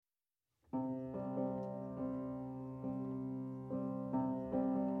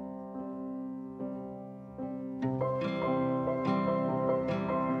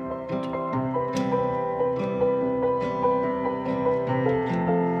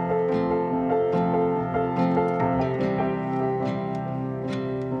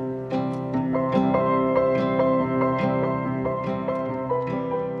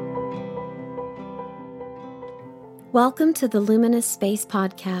Welcome to the Luminous Space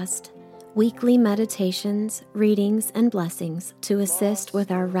Podcast, weekly meditations, readings, and blessings to assist with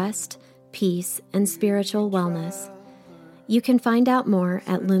our rest, peace, and spiritual wellness. You can find out more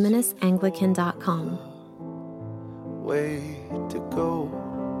at luminousanglican.com. Way to go,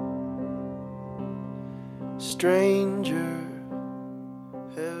 stranger,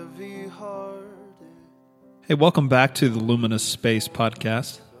 heavy-hearted. Hey, welcome back to the Luminous Space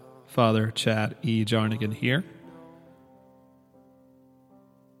Podcast. Father Chad E. Jarnigan here.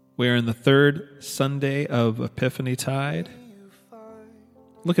 We are in the third Sunday of Epiphany Tide.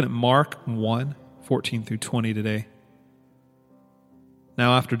 Looking at Mark 1, 14 through 20 today.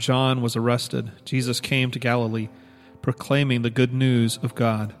 Now after John was arrested, Jesus came to Galilee, proclaiming the good news of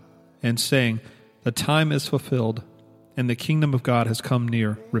God, and saying, "The time is fulfilled, and the kingdom of God has come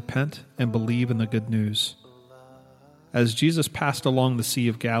near. Repent and believe in the good news." As Jesus passed along the Sea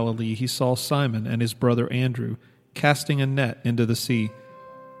of Galilee, he saw Simon and his brother Andrew casting a net into the sea,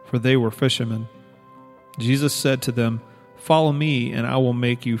 for they were fishermen. Jesus said to them, "Follow me, and I will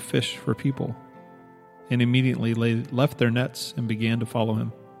make you fish for people." And immediately they left their nets and began to follow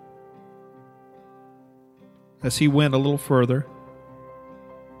him. As he went a little further,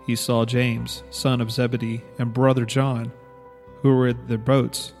 he saw James, son of Zebedee, and brother John, who were in their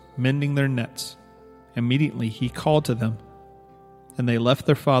boats, mending their nets. Immediately he called to them, and they left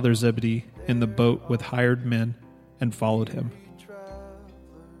their father Zebedee in the boat with hired men and followed him.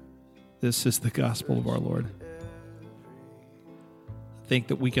 This is the gospel of our Lord. I think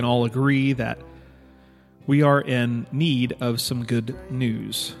that we can all agree that we are in need of some good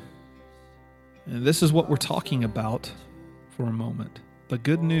news. And this is what we're talking about for a moment. The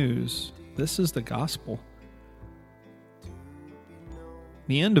good news, this is the gospel.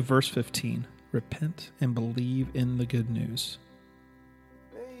 The end of verse 15, repent and believe in the good news.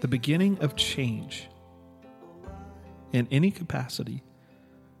 The beginning of change in any capacity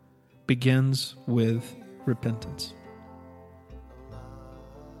begins with repentance.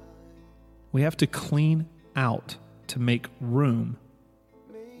 We have to clean out to make room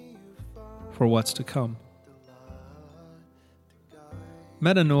for what's to come.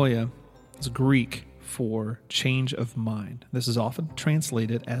 Metanoia is Greek for change of mind. This is often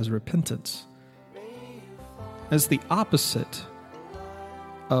translated as repentance. It's the opposite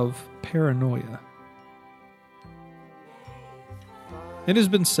of paranoia. It has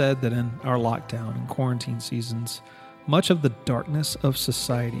been said that in our lockdown and quarantine seasons, much of the darkness of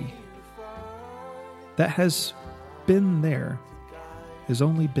society that has been there has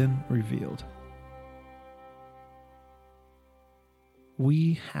only been revealed.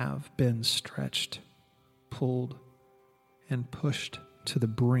 We have been stretched, pulled, and pushed to the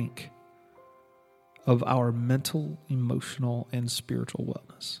brink of our mental, emotional, and spiritual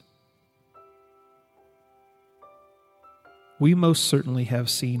wellness. We most certainly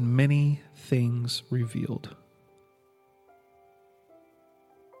have seen many things revealed.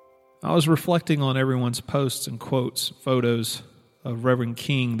 I was reflecting on everyone's posts and quotes, photos of Reverend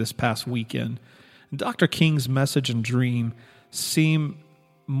King this past weekend. And Dr. King's message and dream seem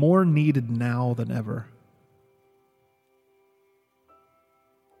more needed now than ever.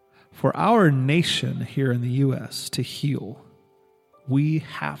 For our nation here in the U.S. to heal, we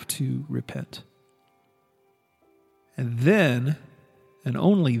have to repent. And then, and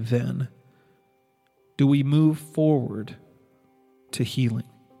only then, do we move forward to healing.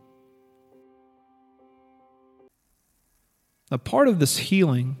 A part of this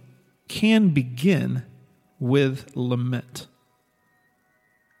healing can begin with lament.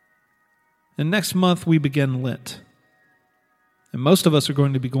 And next month we begin Lent. And most of us are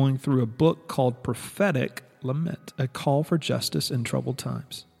going to be going through a book called Prophetic Lament, a call for justice in troubled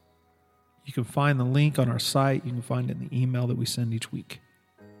times. You can find the link on our site. You can find it in the email that we send each week.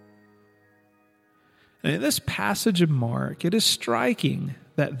 And in this passage of Mark, it is striking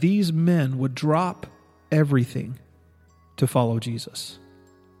that these men would drop everything to follow Jesus,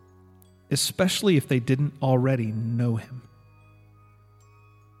 especially if they didn't already know him.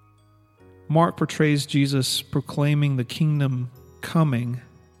 Mark portrays Jesus proclaiming the kingdom coming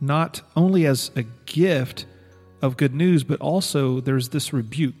not only as a gift of good news, but also there's this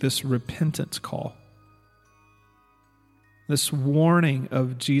rebuke, this repentance call. This warning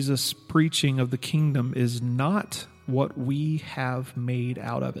of Jesus' preaching of the kingdom is not what we have made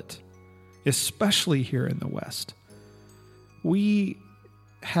out of it, especially here in the West. We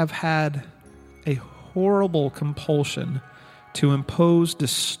have had a horrible compulsion to impose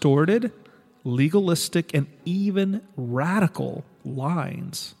distorted, legalistic, and even radical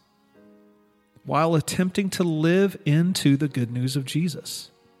lines while attempting to live into the good news of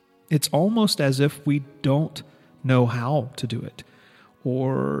Jesus. It's almost as if we don't know how to do it,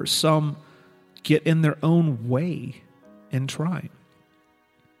 or some get in their own way in trying,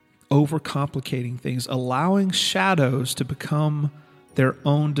 overcomplicating things, allowing shadows to become their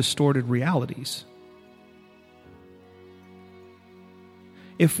own distorted realities.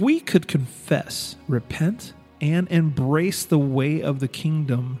 If we could confess, repent, and embrace the way of the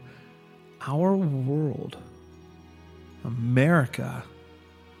kingdom, our world, America,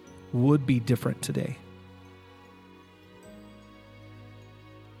 would be different today.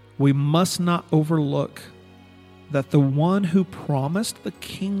 We must not overlook that the one who promised the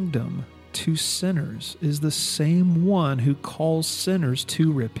kingdom to sinners is the same one who calls sinners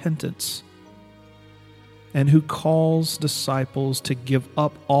to repentance and who calls disciples to give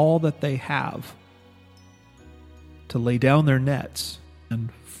up all that they have, to lay down their nets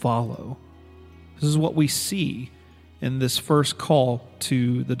and follow. This is what we see in this first call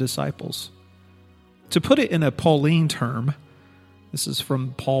to the disciples. To put it in a Pauline term, this is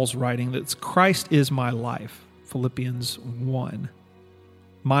from Paul's writing, that Christ is my life, Philippians 1.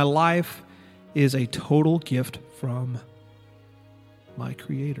 My life is a total gift from my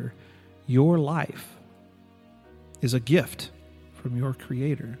Creator. Your life is a gift from your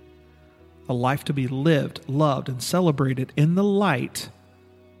Creator. A life to be lived, loved, and celebrated in the light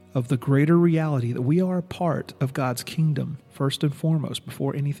of the greater reality that we are a part of God's kingdom, first and foremost,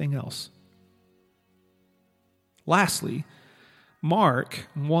 before anything else. Lastly, Mark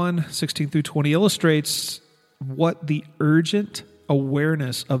 1:16-20 illustrates what the urgent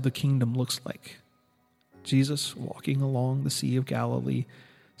awareness of the kingdom looks like. Jesus, walking along the Sea of Galilee,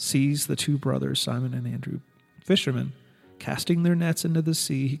 sees the two brothers, Simon and Andrew, fishermen, casting their nets into the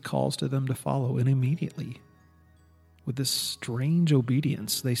sea. He calls to them to follow, and immediately, with this strange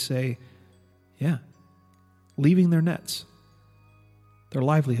obedience, they say, leaving their nets, their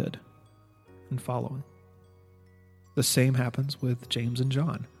livelihood, and following. The same happens with James and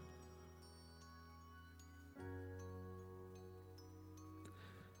John.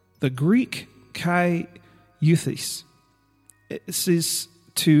 The Greek kai euthys is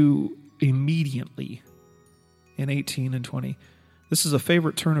to immediately in 18 and 20. This is a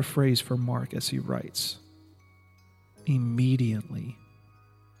favorite turn of phrase for Mark as he writes. Immediately.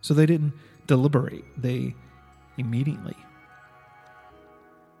 So they didn't deliberate. They immediately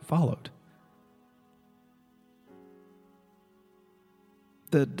followed.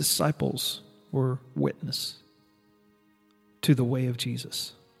 The disciples were witness to the way of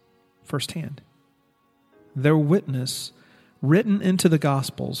Jesus firsthand. Their witness written into the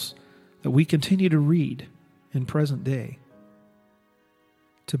Gospels that we continue to read in present day.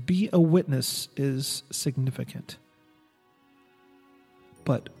 To be a witness is significant.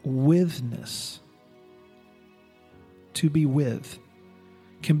 But withness, to be with,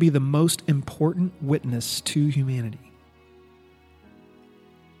 can be the most important witness to humanity.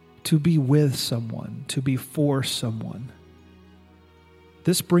 To be with someone, to be for someone.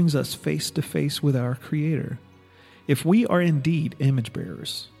 This brings us face to face with our Creator. If we are indeed image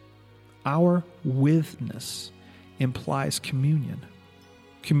bearers, our withness implies communion.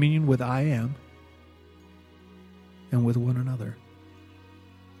 Communion with I am and with one another.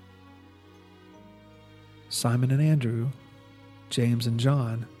 Simon and Andrew, James and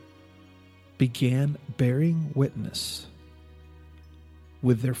John began bearing witness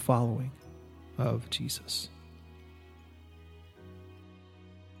with their following of Jesus.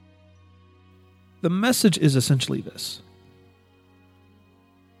 The message is essentially this: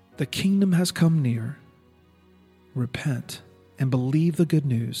 the kingdom has come near. Repent and believe the good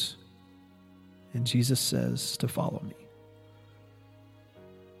news. And Jesus says to follow me.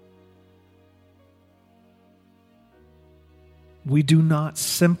 We do not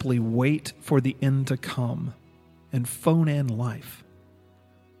simply wait for the end to come and phone in life.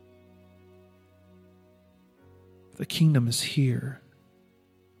 The kingdom is here,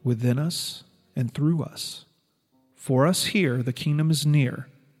 within us and through us. For us here, the kingdom is near.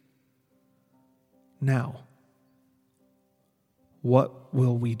 Now, what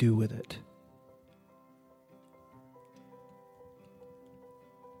will we do with it?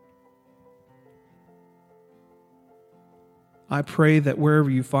 I pray that wherever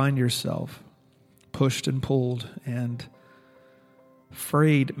you find yourself, pushed and pulled and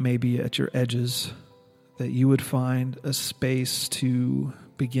frayed maybe at your edges, that you would find a space to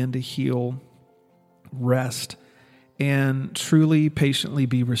begin to heal, rest, and truly patiently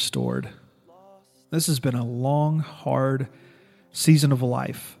be restored. This has been a long, hard season of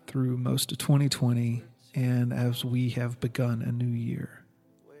life through most of 2020, and as we have begun a new year.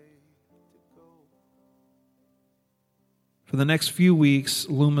 For the next few weeks,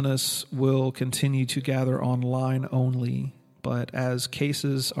 Luminous will continue to gather online only, but as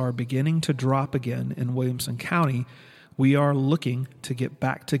cases are beginning to drop again in Williamson County, we are looking to get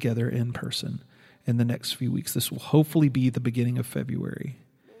back together in person in the next few weeks. This will hopefully be the beginning of February,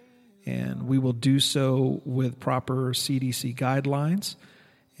 and we will do so with proper CDC guidelines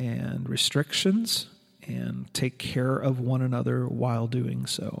and restrictions and take care of one another while doing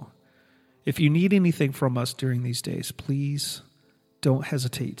so. If you need anything from us during these days, please don't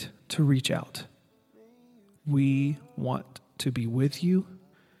hesitate to reach out. We want to be with you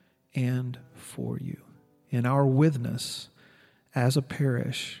and for you in our witness as a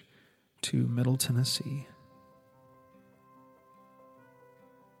parish to Middle Tennessee.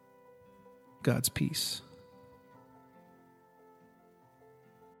 God's peace.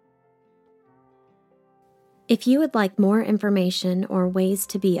 If you would like more information or ways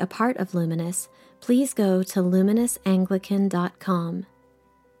to be a part of Luminous, please go to luminousanglican.com.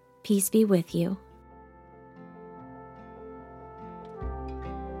 Peace be with you.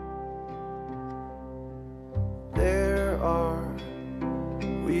 There are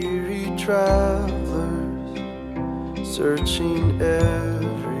weary travelers searching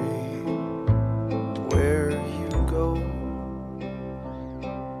everywhere you go.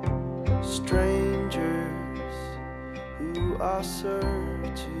 Strangers who are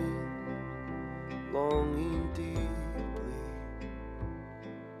searching, longing deep.